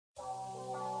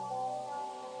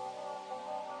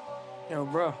Yo,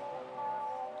 bro,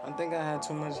 I think I had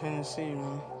too much Hennessy,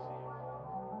 man.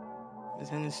 This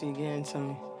Hennessy getting to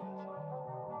me.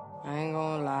 I ain't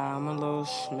gonna lie, I'm a little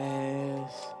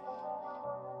smashed.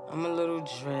 I'm a little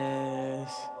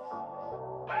dressed.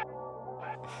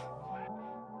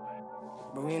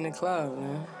 But we in the club,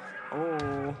 man.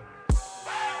 Oh.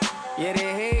 Yeah,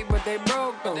 they hate, but they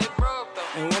broke though.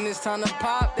 And when it's time to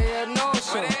pop, they a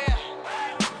no-show.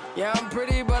 Yeah, I'm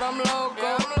pretty, but I'm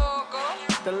loco.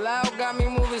 The loud got me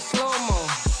moving slow-mo.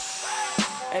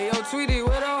 Hey, yo, Tweety,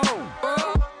 where the hoe?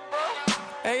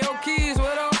 Hey, yo, Keys,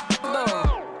 where the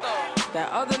though?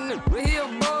 That other nigga, he a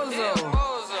bozo.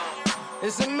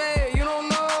 It's a mayor, you don't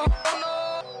know.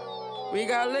 We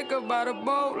got liquor by the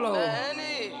boatload.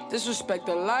 Disrespect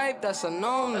the life, that's a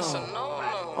no-no.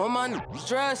 All my niggas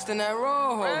dressed in that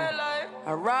rojo.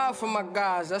 I ride for my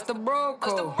guys, that's the bro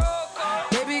code.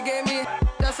 Baby gave me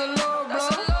that's a low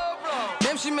blow.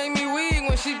 Damn, she make me weak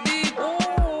when she deep.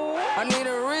 I need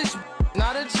a rich,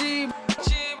 not a cheap.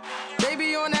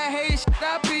 Baby on that hate shit,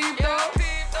 I peep though.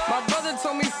 My brother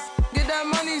told me get that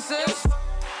money, sis.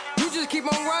 You just keep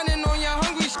on running on your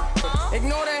hungry shit.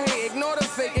 Ignore the hate, ignore the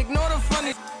fake, ignore the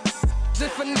funny.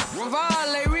 Just for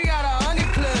violate, we got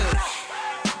 100 clips.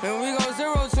 And we go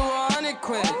 0 to 100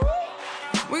 quid.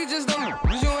 We just don't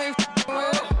you ain't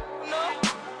with.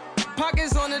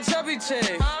 Pockets on the chubby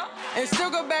chick. And still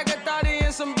go back a thotty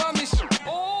and some bummy shit.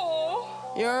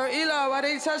 You heard Eli, why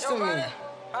they testing me?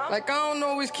 Like I don't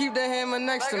always keep the hammer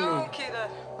next to me.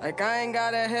 Like I ain't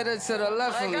got a header to the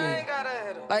left of me.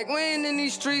 Like we ain't in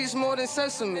these streets more than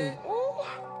sesame.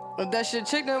 But that shit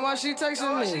chick, then why she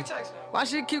texting me? Why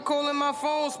she keep calling my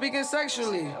phone, speaking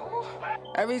sexually?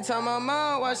 Every time I'm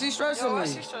out, why she stressing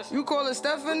me? You call her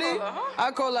Stephanie?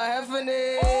 I call her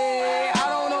Heffany. I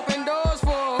don't open doors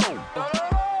for her.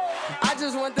 I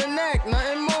just want the neck,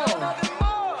 nothing more.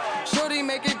 Shorty,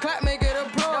 make it clap, make it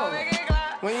applaud.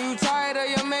 When you tired of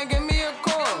your man, give me a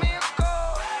call.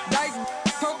 Like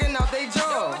poking out they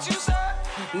jaw.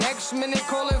 Next minute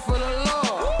calling for the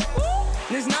law.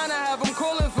 This 9 I have them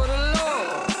calling for the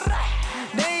law.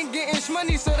 They ain't getting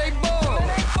money, so they bored.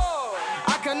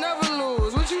 I can never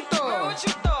lose, what you thought?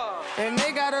 And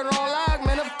they got it on lock,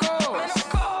 man, of course.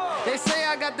 They say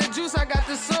I got the juice, I got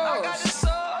the sauce.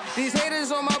 These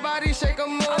haters on my body, shake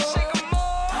them more.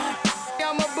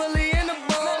 I'm a bully and a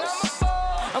boss.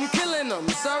 I'm killing them,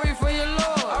 sorry for your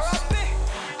loss.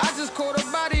 I just caught a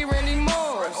body, Randy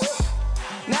Moss.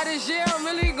 Now this year I'm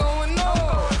really going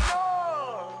on.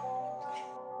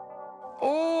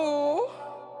 Ooh.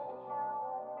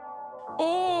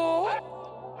 Ooh.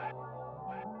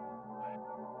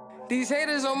 These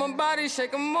haters on my body,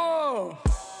 shake them more.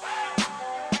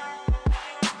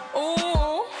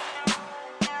 Ooh.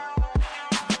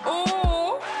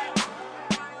 Ooh.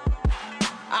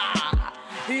 Ah.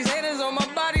 These haters on my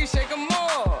body, shake them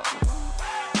more.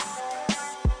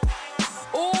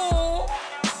 Ooh.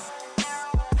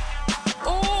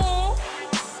 Ooh.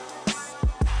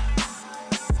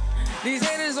 These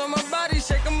haters on my body,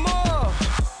 shake them more.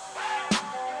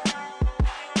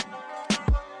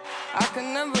 I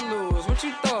can never lose, what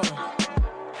you thought?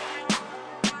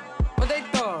 What they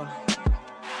thought?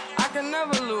 I can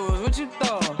never lose, what you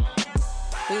thought?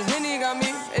 This Henny got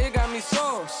me, it got me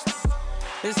sauce.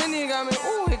 This Henny got me,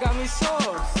 ooh, it got me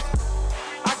sauce.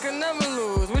 I can never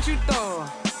lose, what you thought?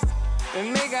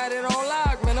 And they got it on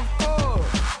lock, man, of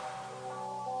course.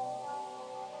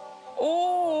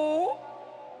 Ooh.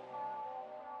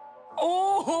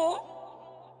 Ooh.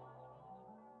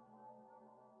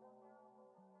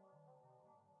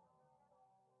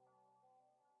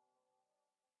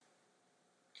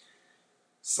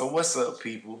 So what's up,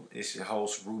 people? It's your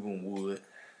host, Rueben Wood.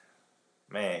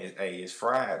 Man, it's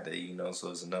Friday,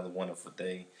 so it's another wonderful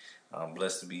day. I'm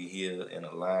blessed to be here and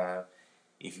alive.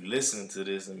 If you listen to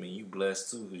this, you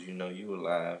blessed too, because you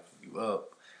alive, you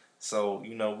up. So,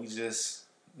 we just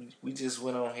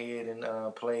went on ahead and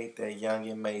played that Young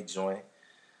and May joint.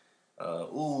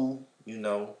 We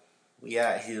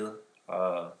out here.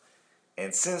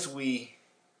 And since we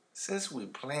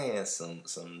playing some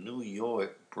New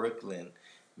York, Brooklyn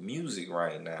music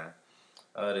right now,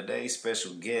 today's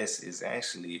special guest is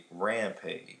actually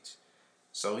Rampage.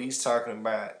 So he's talking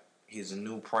about his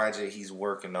new project he's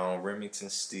working on, Remington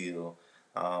Steele.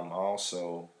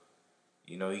 Also,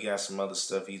 he got some other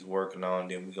stuff he's working on.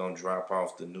 Then we're gonna drop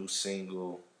off the new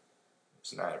single.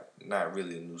 It's not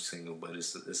really a new single, but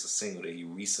it's a single that he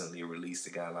recently released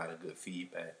that got a lot of good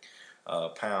feedback.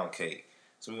 Pound Cake.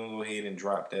 So we're gonna go ahead and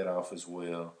drop that off as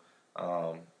well.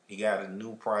 He got a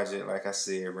new project, like I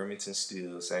said, Remington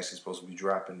Steele. It's actually supposed to be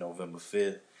dropping November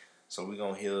 5th. So we're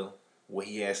gonna hear what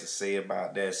he has to say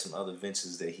about that, some other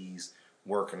ventures that he's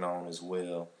working on as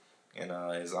well. And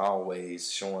as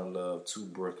always, showing love to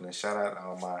Brooklyn. Shout out to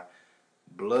all my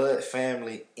blood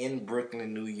family in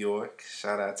Brooklyn, New York.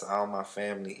 Shout out to all my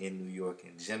family in New York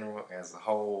in general as a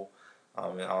whole.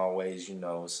 And always,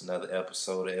 it's another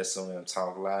episode of SOM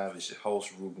Talk Live. It's your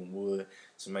host, Rueben Wood.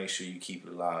 So make sure you keep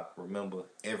it locked. Remember,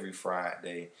 every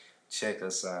Friday, check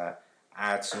us out.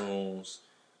 iTunes,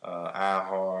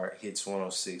 iHeart, Hits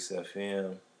 106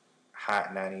 FM,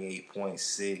 Hot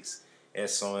 98.6,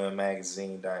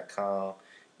 SOMmagazine.com.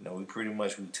 We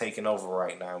taking over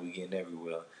right now. We getting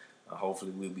everywhere.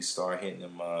 Hopefully we'll be start hitting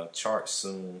them charts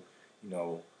soon.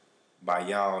 By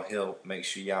y'all help, make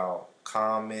sure y'all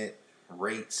comment,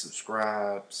 rate,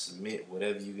 subscribe, submit,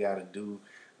 whatever you got to do.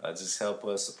 Just help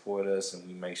us, support us, and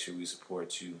we make sure we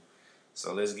support you.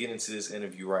 So let's get into this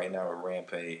interview right now with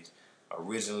Rampage,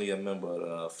 originally a member of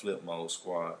the Flip Mode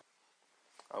Squad.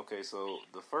 Okay, so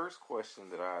the first question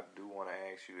that I do want to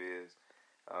ask you is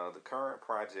the current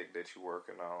project that you're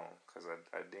working on, because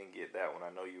I didn't get that one. I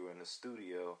know you were in the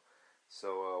studio.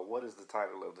 So what is the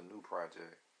title of the new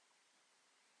project?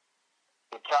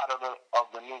 The title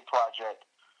of the new project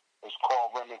is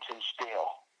called Remington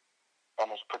Steele,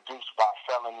 and it's produced by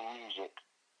Felony Muzik.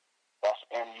 That's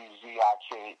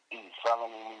Muzike,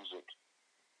 Felony Muzik.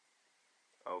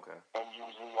 Okay.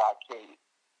 Muzike.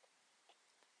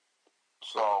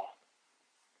 So,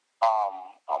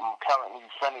 I'm currently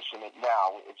finishing it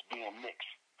now. It's being mixed.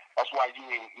 That's why you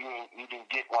didn't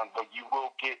get one, but you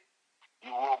will get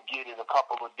it a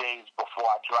couple of days before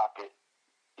I drop it,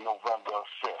 November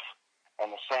 5th.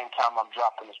 And the same time I'm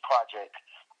dropping this project,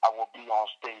 I will be on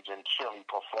stage in Chile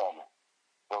performing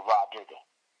with Digga.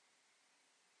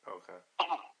 Okay.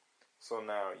 So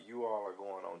now you all are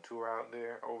going on tour out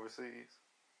there overseas?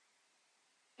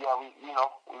 Yeah, we're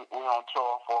on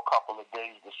tour for a couple of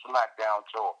days, the Smackdown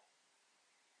tour.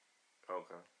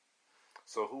 Okay.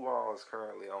 So who all is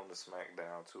currently on the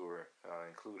Smackdown tour,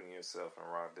 including yourself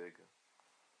and Digga?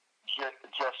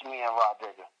 Just me and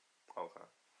Digga. Okay.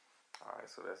 All right,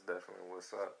 so that's definitely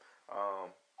what's up.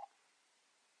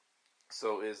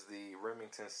 So is the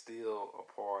Remington Steele a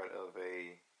part of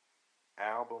a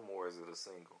album or is it a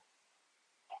single?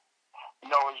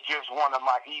 No, it's just one of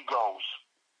my egos.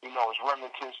 It's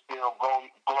Remington Steele,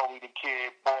 Glowy the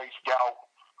Kid, Boy Scout,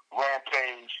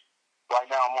 Rampage. Right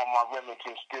now I'm on my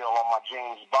Remington Steele, on my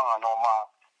James Bond, on my,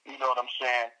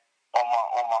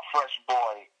 on my Fresh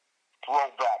Boy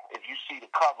throwback. If you see the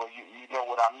cover, you know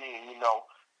what I mean.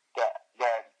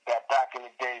 That back in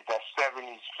the days, that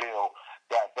 70s feel,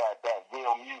 that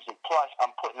real music. Plus,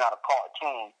 I'm putting out a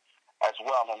cartoon as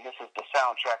well, and this is the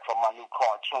soundtrack for my new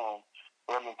cartoon,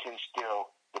 Remington Steele,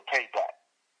 The Payback.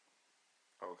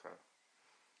 Okay.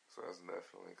 So that's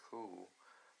definitely cool.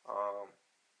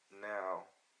 Now,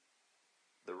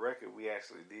 the record we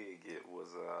actually did get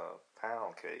was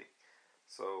Pound Cake.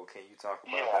 So can you talk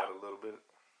about that a little bit?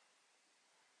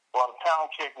 Well, the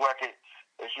Pound Cake record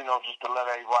is, just to let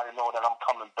everybody know that I'm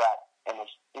coming back, and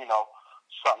it's,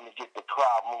 something to get the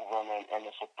crowd moving, and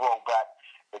it's a throwback.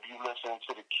 If you listen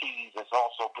to the keys, it's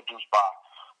also produced by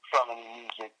Felony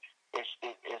Muzik. It's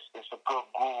a good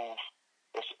groove.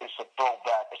 It's a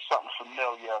throwback. It's something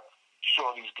familiar.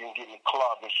 Shorties can get in the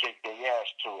club and shake their ass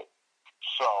to it.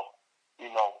 So,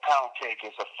 Pound Cake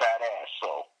is a fat ass.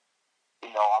 So,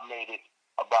 I made it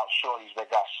about shorties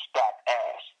that got stacked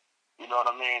ass. You know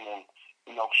what I mean? And,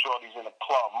 shorties in the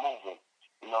club moving.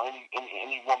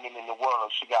 Any woman in the world,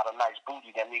 if she got a nice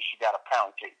booty, that means she got a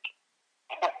pound cake.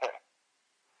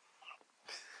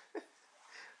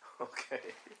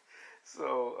 Okay.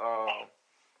 So,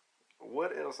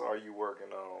 what else are you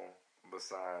working on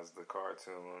besides the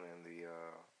cartoon and the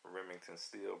Remington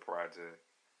Steele project?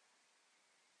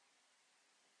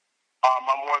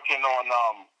 I'm working on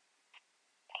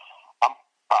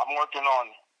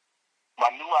my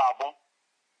new album.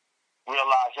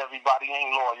 Realize Everybody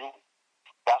Ain't Loyal.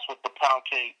 That's what the Pound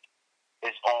Cake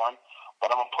is on. But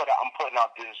I'm putting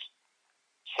out this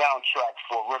soundtrack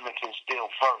for Remington Steele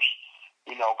first.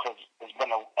 Because it's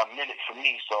been a minute for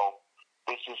me, so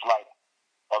this is like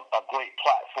a great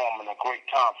platform and a great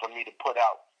time for me to put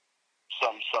out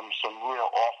some real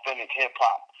authentic hip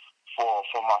hop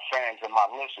for my fans and my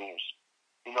listeners.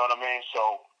 You know what I mean?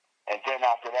 So, and then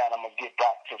after that, I'm gonna get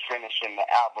back to finishing the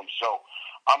album. So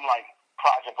I'm like,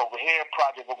 project over here,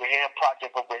 project over here,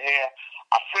 project over here.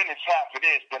 I finish half of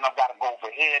this, then I gotta go over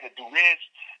here to do this,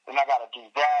 then I gotta do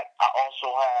that. I also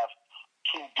have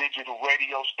 2 digital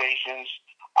radio stations.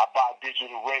 I buy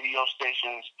digital radio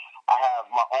stations. I have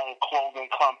my own clothing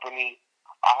company.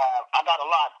 I got a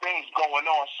lot of things going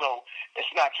on, so it's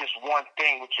not just one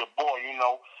thing with your boy,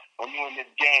 when you're in this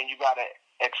game, you gotta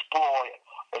explore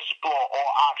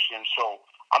all options. So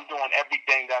I'm doing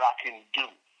everything that I can do.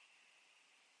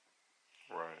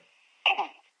 Right.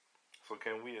 So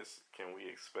can we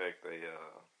expect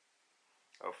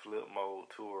a flip mode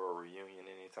tour or reunion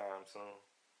anytime soon?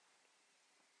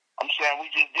 I'm saying we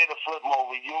just did a flip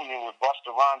mode reunion with Busta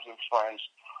Rhymes and friends.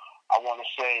 I want to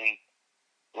say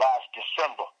last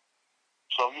December.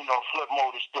 So, flip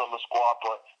mode is still a squad,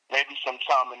 but maybe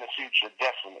sometime in the future,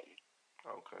 definitely.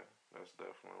 Okay, that's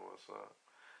definitely what's up.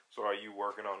 So are you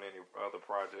working on any other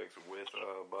projects with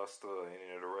Busta or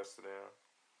any of the rest of them?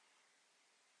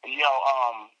 We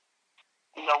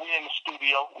in the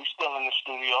studio. We still in the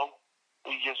studio.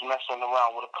 We just messing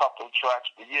around with a couple of tracks,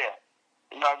 but yeah,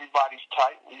 everybody's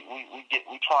tight.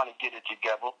 We trying to get it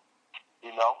together.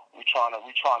 We trying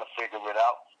to figure it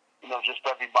out. Just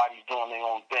everybody's doing their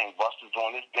own thing. Busta's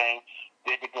doing his thing.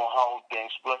 Digga doing her own thing.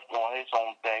 Spliff doing his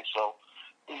own thing. So,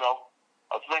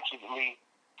 eventually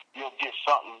you'll get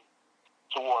something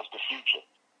towards the future.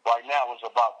 Right now it's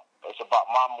about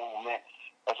my movement.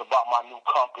 It's about my new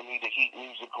company, the Heat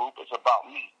Music Group. It's about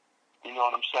me. You know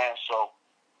what I'm saying? So,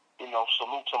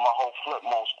 salute to my whole Flip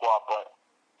Mode squad, but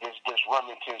this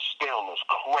Remington Steele is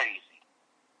crazy.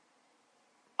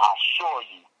 I assure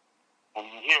you, when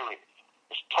you hear it,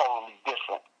 it's totally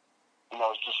different.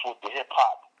 It's just what the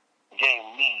hip-hop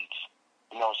game needs.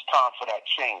 It's time for that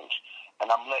change. And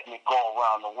I'm letting it go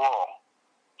around the world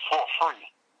for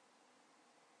free.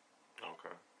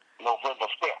 Okay. November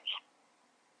 5th.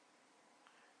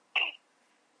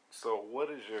 So what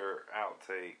is your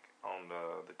outtake on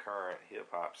the current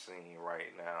hip-hop scene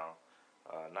right now?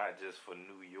 Not just for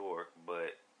New York,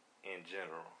 but in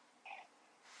general.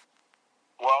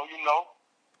 Well, you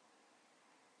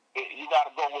got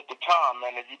to go with the time,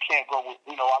 man. If you can't go with,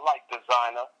 I like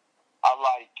Designer. I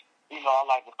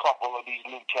like a couple of these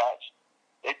new cats.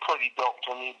 They pretty dope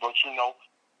to me, but it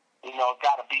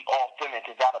got to be authentic.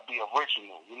 It got to be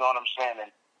original. You know what I'm saying?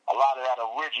 And a lot of that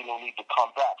original need to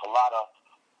come back. A lot of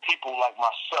people like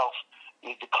myself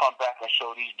need to come back and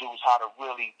show these dudes how to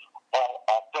really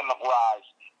authenticize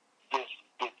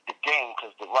the game,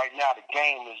 because right now the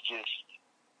game is just,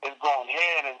 it's going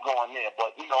here and it's going there.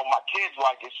 But, my kids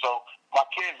like it, so my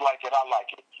kids like it, I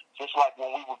like it. Just like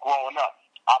when we were growing up,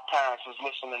 our parents was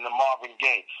listening to Marvin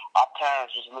Gaye. Our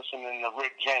parents was listening to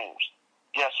Rick James.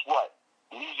 Guess what?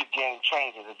 The music game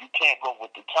changes. If you can't go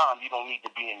with the time, you don't need to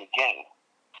be in the game.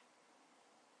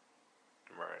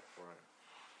 Right.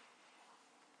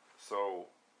 So,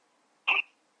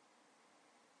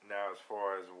 now as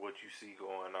far as what you see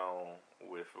going on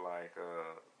with, like,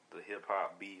 the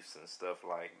hip-hop beefs and stuff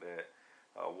like that,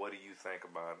 what do you think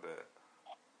about that?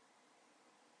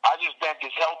 I just think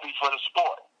it's healthy for the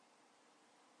sport.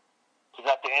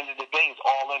 Because at the end of the day, it's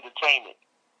all entertainment.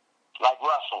 Like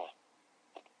wrestling.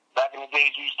 Back in the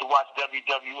days, you used to watch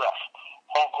WWF.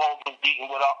 Hulk Hogan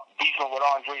beefing with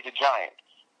Andre the Giant.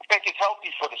 I think it's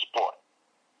healthy for the sport.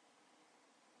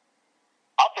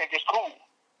 I think it's cool.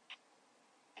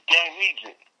 The game needs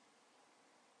it.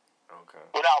 Okay.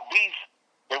 Without beef,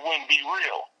 it wouldn't be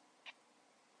real.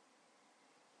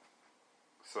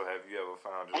 So have you ever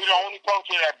found yourself... We're the only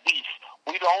culture that beef.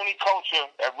 We're the only culture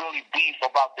that really beef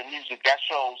about the music. That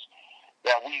shows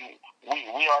that we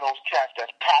are those cats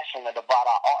that's passionate about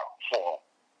our art form.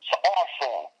 It's an art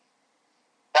form.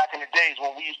 Back in the days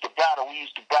when we used to battle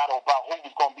about who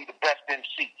was going to be the best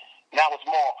MC. Now it's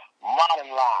more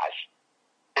modernized.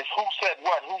 It's who said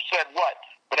what.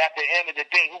 But at the end of the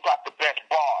day, who got the best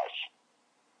bars?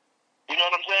 You know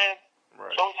what I'm saying?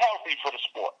 Right. So it's healthy for the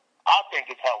sport. I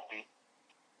think it's healthy.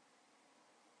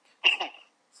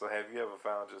 So have you ever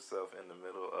found yourself in the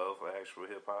middle of an actual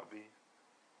hip-hop beef?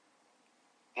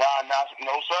 Nah,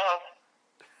 no, sir.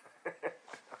 Okay.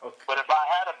 But if I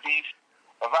had a beef,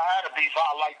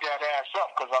 I'd light that ass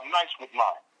up because I'm nice with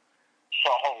mine. So,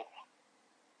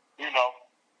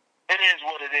 it is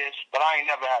what it is, but I ain't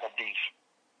never had a beef.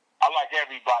 I like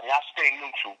everybody. I stay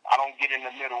neutral. I don't get in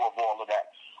the middle of all of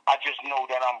that. I just know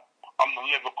that I'm the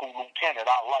lyrical lieutenant.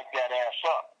 I light that ass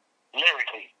up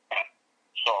lyrically.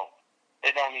 So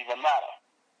it don't even matter.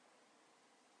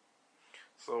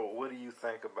 So what do you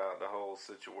think about the whole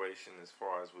situation as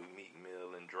far as with Meek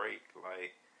Mill and Drake,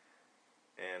 like,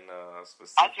 and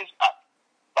specific?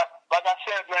 Like I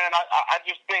said, man, I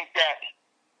just think that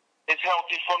it's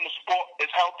healthy from the sport.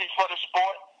 It's healthy for the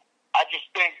sport. I just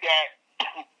think that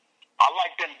I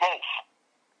like them both.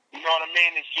 You know what I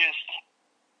mean? It's just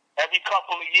every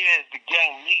couple of years the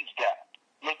game needs that.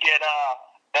 Look at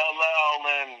LL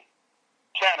and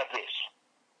Cannabis.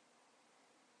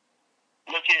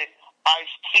 Look at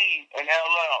Ice-T and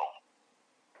LL.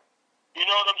 You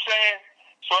know what I'm saying?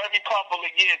 So every couple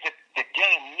of years, the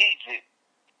game needs it.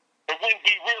 It wouldn't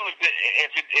be real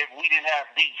if we didn't have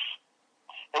beef.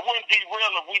 It wouldn't be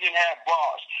real if we didn't have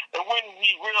bars. It wouldn't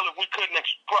be real if we couldn't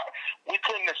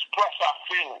express our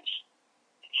feelings.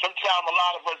 Sometimes a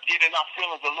lot of us get in our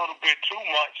feelings a little bit too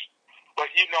much,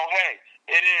 but you know, hey,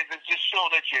 it just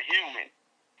shows that you're human.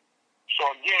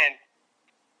 So again,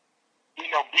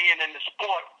 you know, being in the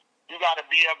sport, you got to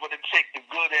be able to take the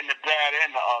good and the bad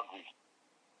and the ugly.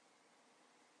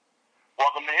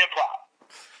 Welcome to hip hop.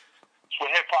 That's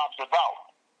what hip hop's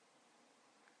about.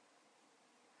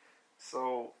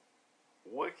 So,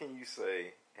 what can you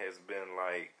say has been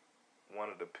like one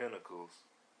of the pinnacles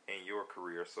in your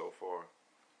career so far?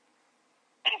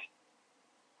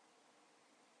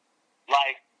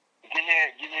 Like, give me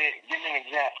an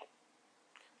example.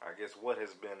 I guess what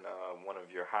has been one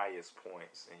of your highest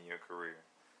points in your career?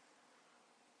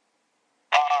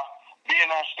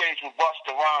 Being on stage with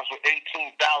Busta Rhymes with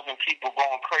 18,000 people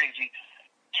going crazy,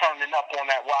 turning up on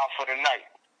that Wild for the Night.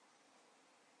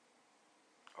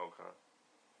 Okay.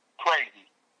 Crazy.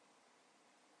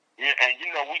 Yeah, and you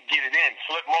know we get it in.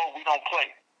 Flip mode, we don't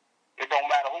play. It don't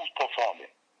matter who's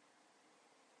performing.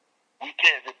 We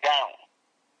tears it down.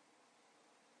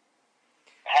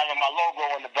 Having my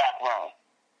logo in the background.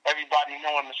 Everybody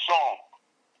knowing the song.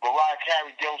 Mariah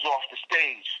Carey goes off the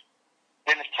stage.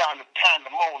 Then it's time to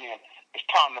pandemonium. It's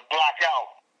time to black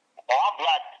out. Oh, I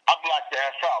blacked the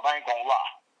F out. I ain't gonna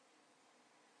lie.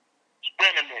 It's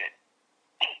been a minute.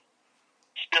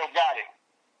 Still got it.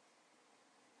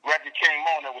 Record came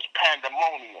on, it was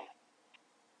pandemonium.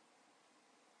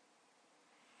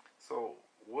 So,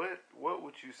 what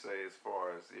would you say as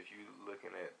far as if you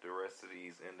looking at the rest of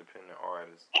these independent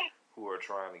artists who are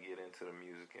trying to get into the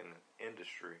music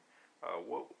industry?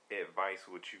 What advice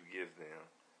would you give them,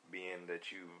 being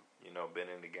that you've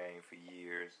been in the game for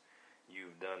years,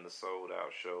 you've done the sold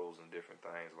out shows and different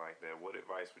things like that? What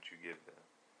advice would you give them?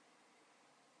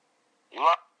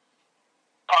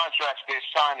 Contracts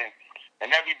they're signing,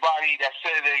 and everybody that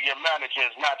says they're your manager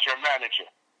is not your manager.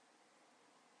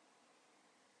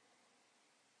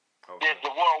 Okay. There's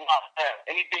the worldwide web.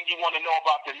 Anything you want to know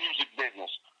about the music business,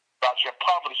 about your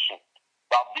publishing,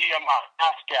 about BMI,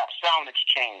 ASCAP, Sound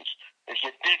Exchange, is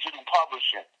your digital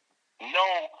publishing.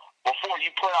 Know before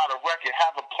you put out a record,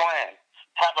 have a plan,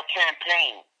 have a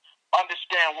campaign,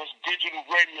 understand what's digital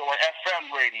radio and FM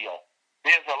radio.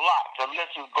 There's a lot. The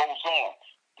list goes on.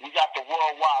 We got the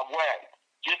World Wide Web.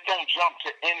 Just don't jump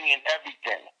to any and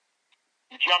everything.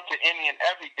 You jump to any and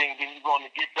everything, then you're going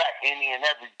to get back any and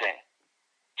everything.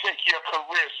 Take your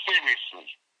career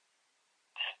seriously.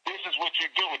 This is what you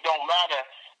do. It don't matter.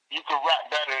 You can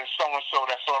rap better than so-and-so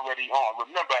that's already on.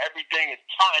 Remember, everything is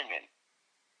timing.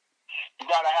 You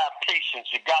got to have patience.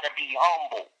 You got to be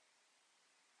humble.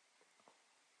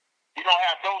 You don't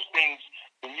have those things,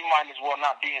 then you might as well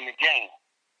not be in the game.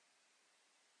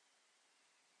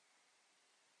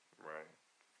 Right.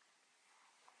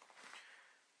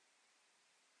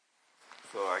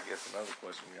 So I guess another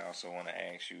question we also want to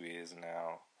ask you is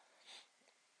now,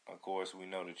 of course, we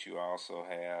know that you also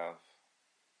have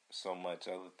so much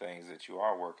other things that you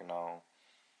are working on.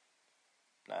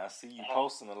 Now, I see you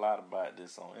posting a lot about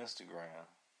this on Instagram.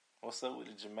 What's up with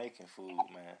the Jamaican food,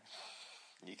 man?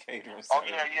 You catering something?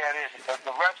 Oh, yeah, it is.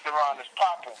 The restaurant is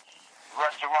popping. The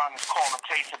restaurant is called A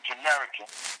Taste of Jamaica.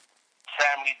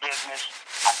 Family business.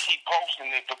 I keep posting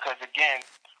it because, again,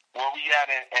 where we at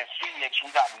in Phoenix,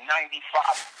 we got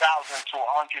 95,000 to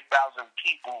 100,000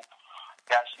 people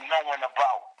that's knowing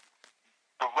about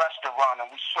the restaurant, and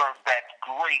we serve that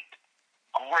great,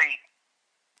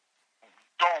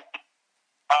 dope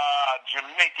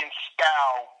Jamaican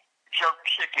style jerk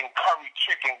chicken,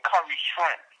 curry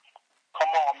shrimp. Come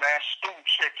on, man, stew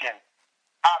chicken,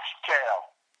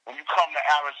 oxtail. When you come to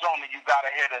Arizona, you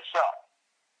gotta hit us up.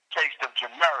 Taste of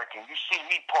Jamaican. You see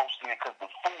me posting it because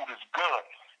the food is good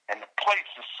and the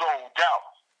place is sold out.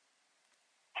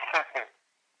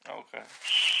 Okay.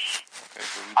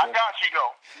 So I got you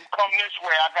though. You come this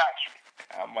way, I got you.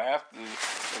 I'm gonna have to,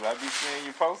 because I be seeing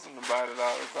you posting about it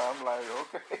all the time. I'm like,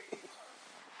 okay.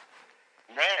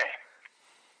 Man,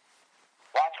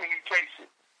 watch when you taste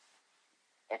it.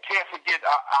 And can't forget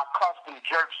our custom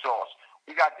jerk sauce.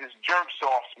 We got this jerk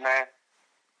sauce, man.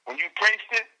 When you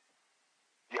taste it,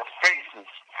 your face is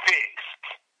fixed.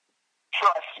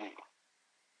 Trust me.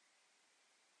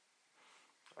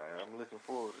 I'm looking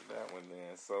forward to that one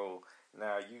then. So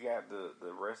now you got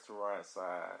the restaurant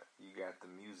side, you got the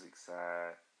music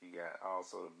side, you got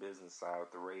also the business side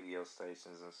with the radio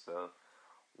stations and stuff.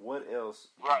 What else?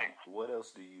 What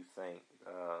else do you think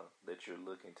that you're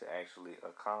looking to actually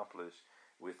accomplish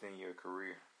within your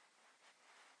career?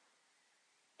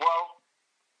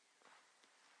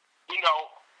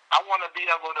 to be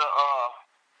able to,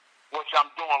 which I'm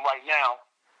doing right now,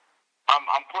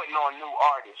 I'm putting on new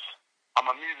artists. I'm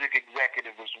a music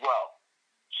executive as well.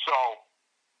 So,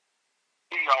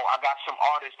 you know, I got some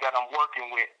artists that I'm working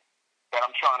with that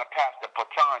I'm trying to pass the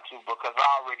baton to because I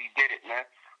already did it, man.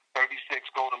 36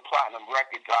 gold and platinum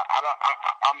records.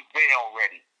 I'm there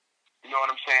already. You know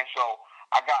what I'm saying? So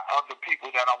I got other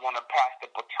people that I want to pass the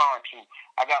baton to.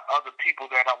 I got other people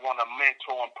that I want to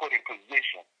mentor and put in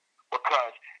position.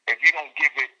 Because if you don't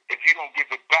give it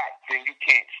back, then you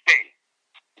can't stay.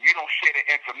 If you don't share the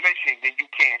information, then you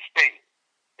can't stay.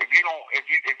 If you don't,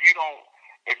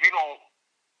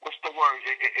 what's the word?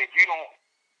 If you don't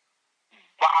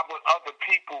vibe with other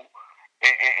people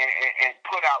and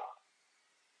put out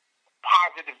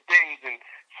positive things and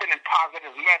sending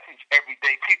positive message every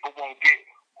day, people won't get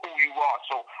who you are.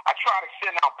 So I try to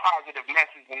send out positive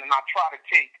messages, and then I try to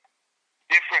take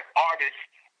different artists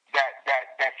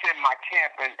that's in my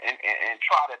camp and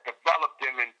try to develop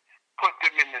them and put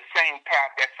them in the same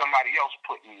path that somebody else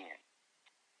put me in.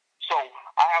 So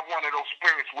I have one of those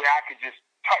spirits where I could just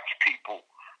touch people.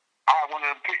 I have one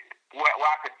of them where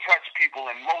I could touch people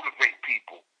and motivate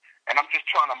people. And I'm just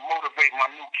trying to motivate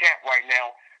my new camp right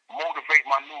now, motivate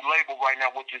my new label right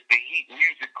now, which is the Heat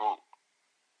Music Group.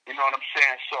 You know what I'm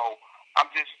saying? So I'm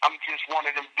just one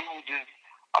of them dudes.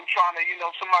 I'm trying to, you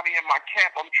know, somebody in my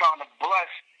camp, I'm trying to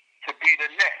bless to be the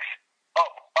next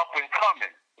up and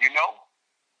coming, you know?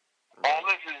 All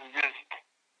this is just,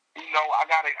 you know, I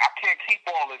can't keep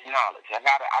all this knowledge. I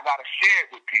gotta share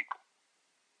it with people.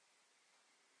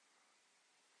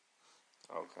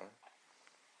 Okay.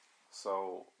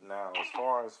 So now, as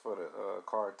far as for the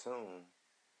cartoon,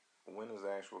 when is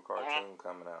the actual cartoon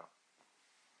coming out?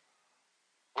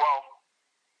 Well,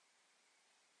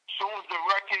 soon as the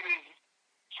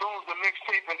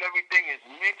mixtape and everything is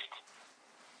mixed,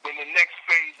 then the next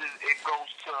phase is it goes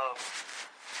to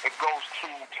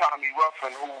Tommy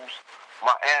Ruffin, who's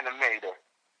my animator.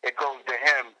 It goes to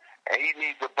him, and he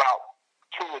needs about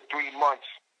 2 or 3 months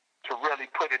to really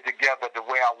put it together the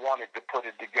way I wanted to put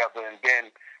it together, and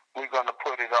then we're gonna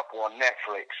put it up on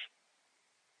Netflix,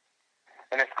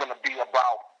 and it's gonna be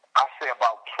about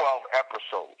 12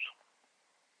 episodes.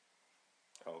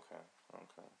 Okay.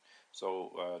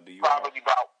 So, do you probably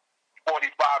about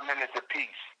 45 minutes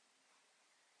apiece?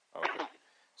 Okay.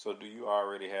 So, do you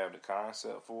already have the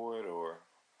concept for it, or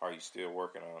are you still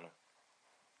working on it?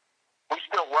 We're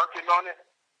still working on it,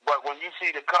 but when you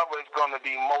see the cover, it's going to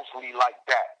be mostly like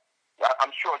that.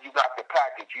 I'm sure you got the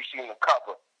package. You've seen the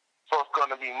cover. So it's going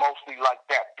to be mostly like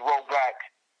that. Throwback,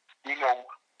 you know,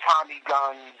 Tommy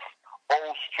guns,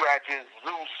 old stretches,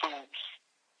 zoo suits,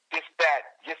 just that.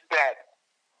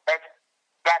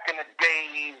 Back in the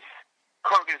days,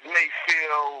 Curtis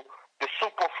Mayfield, the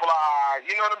Superfly,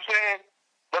 you know what I'm saying?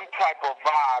 Them type of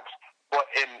vibes, but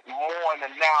in more in the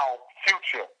now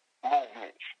future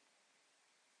movements.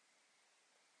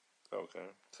 Okay.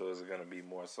 So is it going to be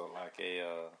more so like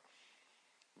a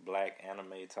black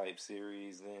anime type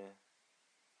series then?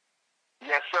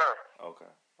 Yes, sir.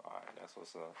 Okay. All right. That's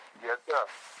what's up. Yes, sir.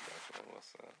 That's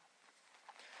what's up.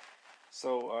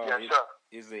 So, yes, sir.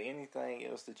 Is there anything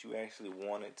else that you actually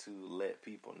wanted to let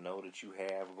people know that you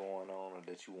have going on, or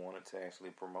that you wanted to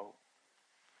actually promote?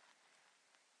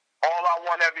 All I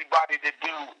want everybody to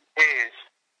do is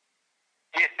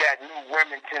get that new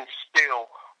Remington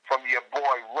Steele from your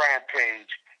boy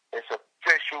Rampage. It's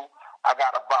official. I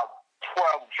got about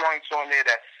 12 joints on there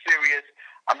that's serious.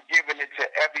 I'm giving it to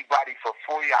everybody for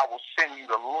free. I will send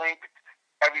you the link.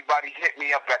 Everybody hit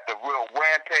me up at The Real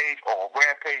Rampage or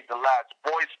Rampage The Last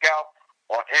Boy Scout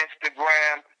on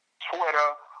Instagram, Twitter,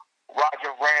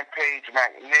 Roger Rampage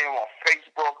McNeil on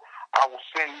Facebook. I will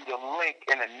send you the link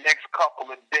in the next couple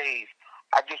of days.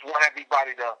 I just want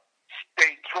everybody to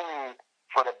stay tuned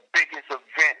for the biggest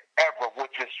event ever,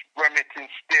 which is Remington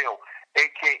Steele,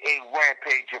 a.k.a.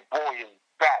 Rampage. Your boy is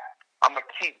back. I'm going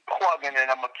to keep plugging it.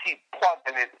 I'm going to keep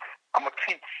plugging it. I'm going to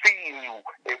keep feeding you.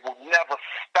 It will never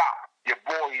stop. Your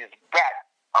boy is back.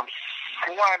 I'm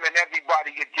slamming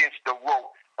everybody against the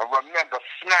rope. And remember,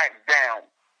 Smackdown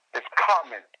is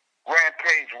coming.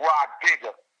 Rampage Rod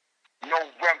Digga.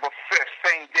 November 5th,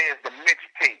 same day as the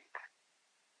mixtape.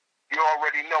 You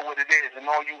already know what it is. And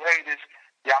all you haters,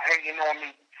 y'all hating on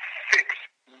me, fix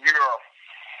your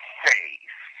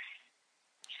face.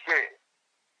 Sit.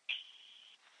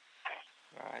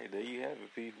 Alright, there you have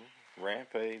it, people.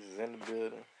 Rampage is in the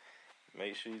building.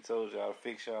 Make sure you told y'all to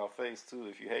fix y'all face, too,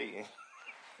 if you hating.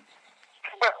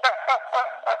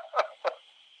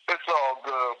 It's all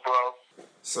good, bro.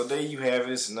 So there you have it.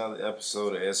 It's another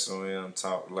episode of SOM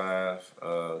Talk Live.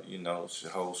 You know, it's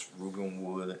your host, Rueben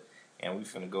Wood. And we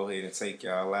finna go ahead and take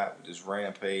y'all out with this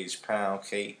Rampage Pound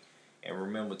Cake. And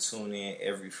remember, tune in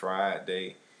every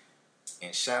Friday.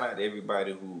 And shout out to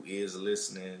everybody who is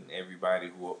listening,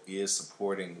 everybody who is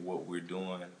supporting what we're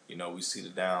doing. You know, we see the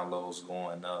downloads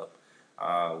going up.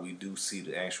 We do see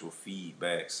the actual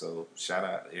feedback. So shout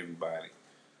out to everybody.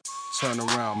 Turn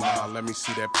around, ma, let me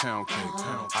see that pound cake.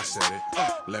 I said it.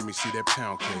 Let me see that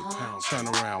pound cake. Turn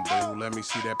around, boo, let me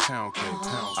see that pound cake.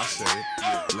 I said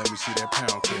it. Let me see that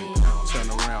pound cake. Turn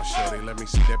around, shorty, let me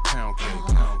see that pound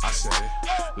cake. I said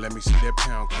it. Let me see that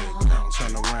pound cake.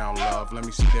 Turn around, love, let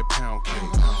me see that pound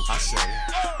cake. I said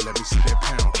it. Let me see that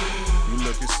pound cake. You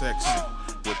looking sexy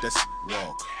with that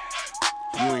walk.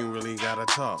 You ain't really gotta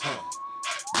talk.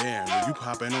 Damn, you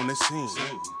popping on the scene.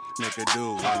 Nigga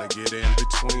do wanna get in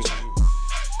between.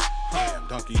 Damn,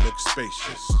 donkey looks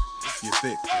spacious. You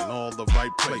thick in all the right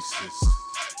places.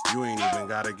 You ain't even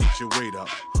gotta get your weight up.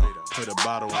 Put a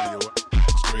bottle on your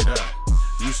straight up.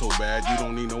 You so bad you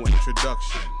don't need no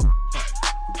introduction.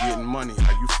 Getting money,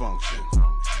 how you function?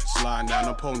 Sliding down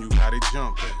the pole, you got it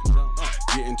jumping.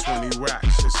 Getting 20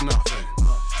 racks, it's nothing.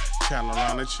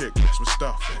 Carolina chick mixed with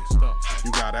stuffing.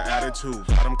 You got an attitude,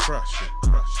 got them crushing.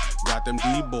 Got them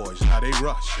D-boys, how they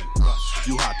rushing.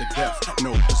 You hot to death,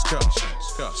 no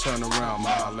discussions. Turn around,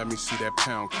 ma, let me see that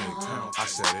pound cake. I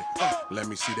said it. Let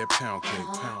me see that pound cake.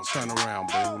 Turn around,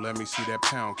 boo, let me see that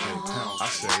pound cake. I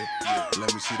said it.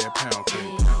 Let me see that pound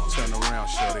cake. Turn around,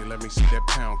 shorty, let me see that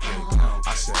pound cake.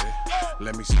 I said it.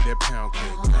 Let me see that pound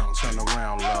cake. Turn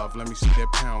around, love, let me see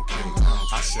that pound cake.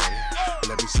 I said it.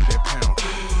 Let me see that pound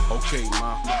cake. Okay,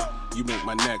 ma, you make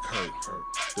my neck hurt.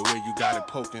 The way you got it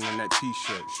poking in that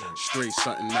t-shirt. Straight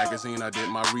stunting magazine, I did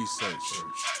my research.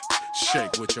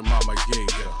 Shake what your mama gave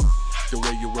ya. The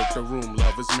way you work the room,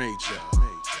 love is major.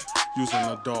 Using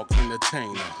a dog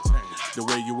entertainer. The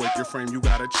way you work your frame, you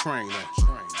got a trainer.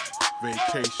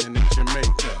 Vacation in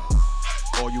Jamaica.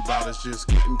 All you bout is just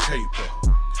getting paper.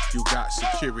 You got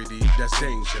security, that's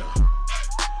danger.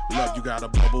 Love, you got a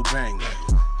bubble banger.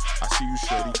 I see you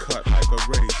shorty cut like a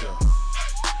razor.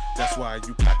 That's why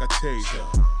you pack a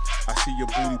taser. I see your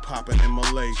booty popping in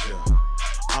Malaysia.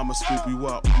 I'ma scoop you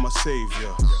up, I'm a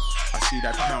savior. I see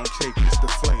that pound cake is the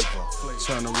flavor.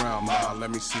 Turn around, ma, let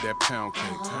me see that pound cake.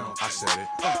 I said it.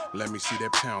 Let me see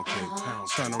that pound cake.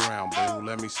 Turn around, boo,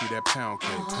 let me see that pound cake.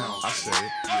 I said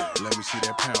it. Let me see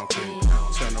that pound cake.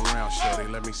 Turn around, shorty,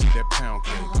 let me see that pound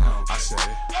cake. I said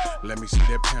it. Let me see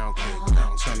that pound cake.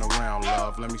 Turn around,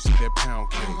 love, let me see that pound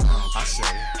cake. I said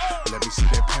it. Let me see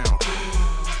that pound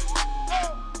cake.